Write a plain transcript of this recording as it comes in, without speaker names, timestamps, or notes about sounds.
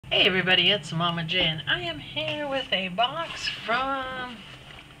Hey everybody, it's Mama J, and I am here with a box from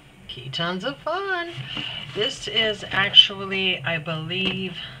Tons of Fun. This is actually, I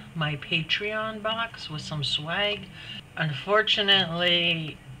believe, my Patreon box with some swag.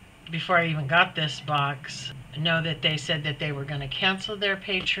 Unfortunately, before I even got this box, I know that they said that they were going to cancel their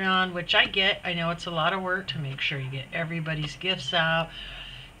Patreon, which I get. I know it's a lot of work to make sure you get everybody's gifts out,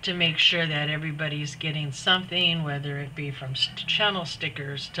 to make sure that everybody's getting something, whether it be from channel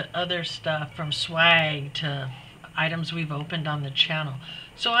stickers to other stuff, from swag to items we've opened on the channel.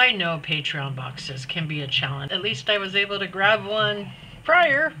 So I know Patreon boxes can be a challenge. At least I was able to grab one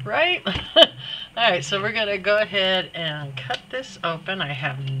prior, right? Alright, so we're going to go ahead and cut this open. I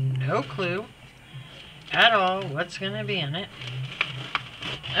have no clue at all what's going to be in it.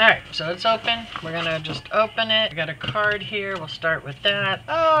 Alright, so it's open. We're going to just open it. I got a card here. We'll start with that.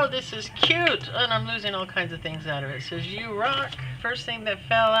 Oh, this is cute. And I'm losing all kinds of things out of it. It says, "You rock." First thing that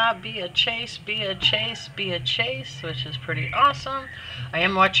fell out, be a chase, be a chase, be a chase, which is pretty awesome. I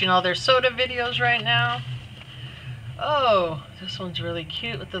am watching all their soda videos right now. Oh, this one's really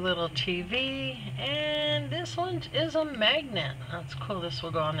cute with the little TV. And this one is a magnet. That's cool. This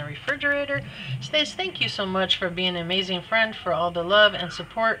will go on the refrigerator. It says, "Thank you so much for being an amazing friend, for all the love and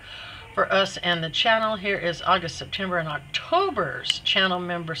support for us and the channel. Here is August, September, and October's channel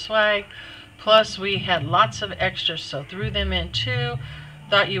member swag. Plus, we had lots of extras, so threw them in too.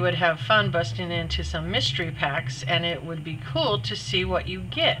 Thought you would have fun busting into some mystery packs, and it would be cool to see what you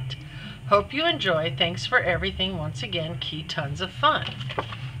get. Hope you enjoy. Thanks for everything. Once again, Tons of Fun."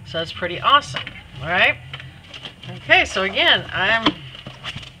 So that's pretty awesome. All right. Okay, so again, I'm going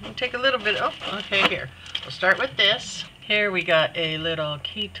to take a little bit. Oh, okay, here. We'll start with this. Here we got a little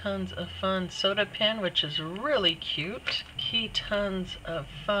Tons of Fun soda pen, which is really cute. Tons of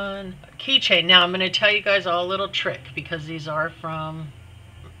Fun keychain. Now, I'm going to tell you guys all a little trick, because these are from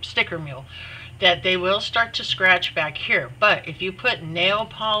Sticker Mule, that they will start to scratch back here. But if you put nail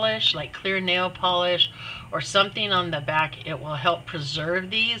polish, like clear nail polish or something on the back, it will help preserve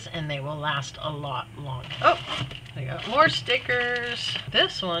these and they will last a lot longer. Oh, I got more stickers.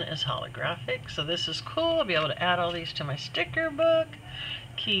 This one is holographic, so this is cool. I'll be able to add all these to my sticker book.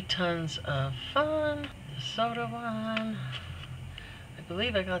 Tons of Fun. The soda one. I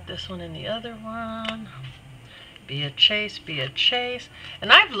believe I got this one in the other one. Be a chase, be a chase.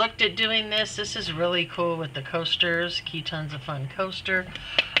 And I've looked at doing this. This is really cool with the coasters. Tons of Fun coaster.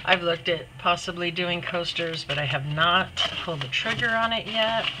 I've looked at possibly doing coasters, but I have not pulled the trigger on it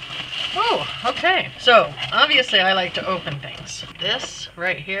yet. Oh, okay. So, obviously I like to open things. This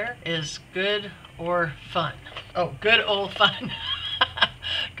right here is good or fun. Oh, good old fun.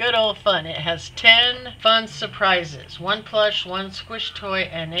 Good old fun. It has 10 fun surprises. 1 plush, 1 squish toy,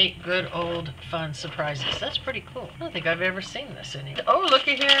 and 8 good old fun surprises. That's pretty cool. I don't think I've ever seen this anywhere. Oh, look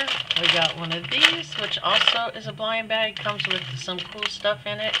at here. We got one of these, which also is a blind bag. Comes with some cool stuff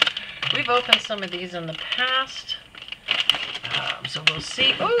in it. We've opened some of these in the past. So we'll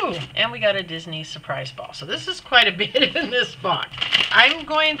see. Ooh, and we got a Disney surprise ball. So this is quite a bit in this box. I'm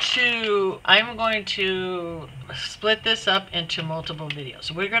going to split this up into multiple videos.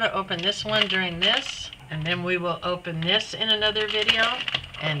 So we're going to open this one during this, and then we will open this in another video,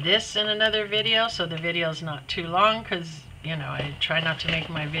 and this in another video, so the video is not too long, because, you know, I try not to make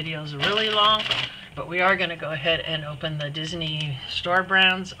my videos really long. But we are going to go ahead and open the Disney store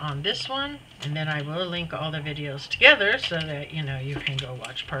brands on this one. And then I will link all the videos together so that, you know, you can go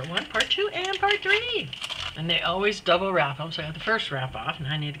watch part 1, part 2, and part 3. And they always double wrap them. So I got the first wrap off.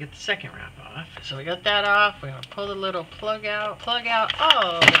 Now I need to get the second wrap off. So we got that off. We're going to pull the little plug out. Plug out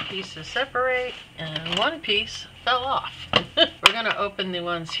all the pieces separate. And one piece fell off. We're going to open the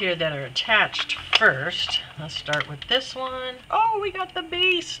ones here that are attached first. Let's start with this one. Oh, we got the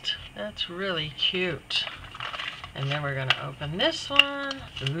beast. That's really cute. And then we're going to open this one.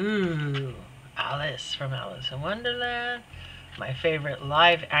 Ooh, Alice from Alice in Wonderland. My favorite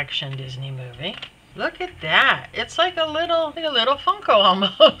live action Disney movie. Look at that. It's like a little Funko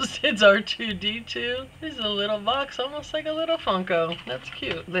almost. It's R2-D2. This is a little box, almost like a little Funko. That's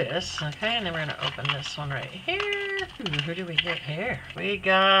cute. This, okay, and then we're going to open this one right here. Ooh, who do we get here? We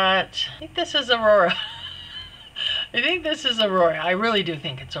got, I think this is Aurora. I think this is Aurora. I really do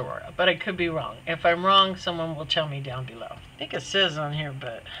think it's Aurora, but I could be wrong. If I'm wrong, someone will tell me down below. I think it says on here,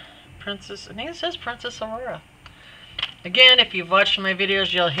 but I think it says Princess Aurora. Again, if you've watched my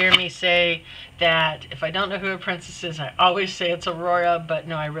videos, you'll hear me say that if I don't know who a princess is, I always say it's Aurora, but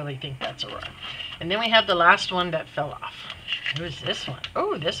no, I really think that's Aurora. And then we have the last one that fell off. Who is this one?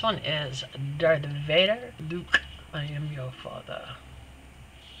 Oh, this one is Darth Vader. Luke, I am your father.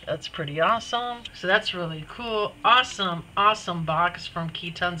 That's pretty awesome. So that's really cool. Awesome, awesome box from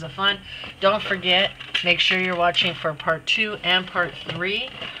Key Tons of Fun. Don't forget, make sure you're watching for part 2 and part 3.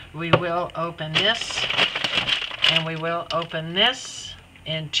 We will open this, and we will open this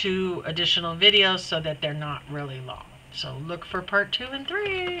in 2 additional videos so that they're not really long. So look for part 2 and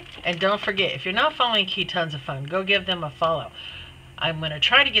 3. And don't forget, if you're not following Key Tons of Fun, go give them a follow. I'm going to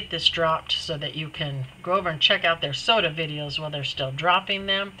try to get this dropped so that you can go over and check out their soda videos while they're still dropping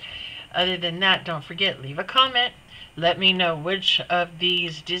them. Other than that, don't forget, leave a comment. Let me know which of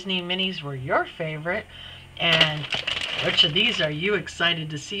these Disney minis were your favorite, and which of these are you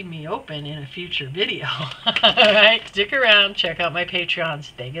excited to see me open in a future video. Alright, stick around, check out my Patreons.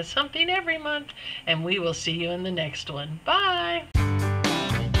 They get something every month, and we will see you in the next one. Bye!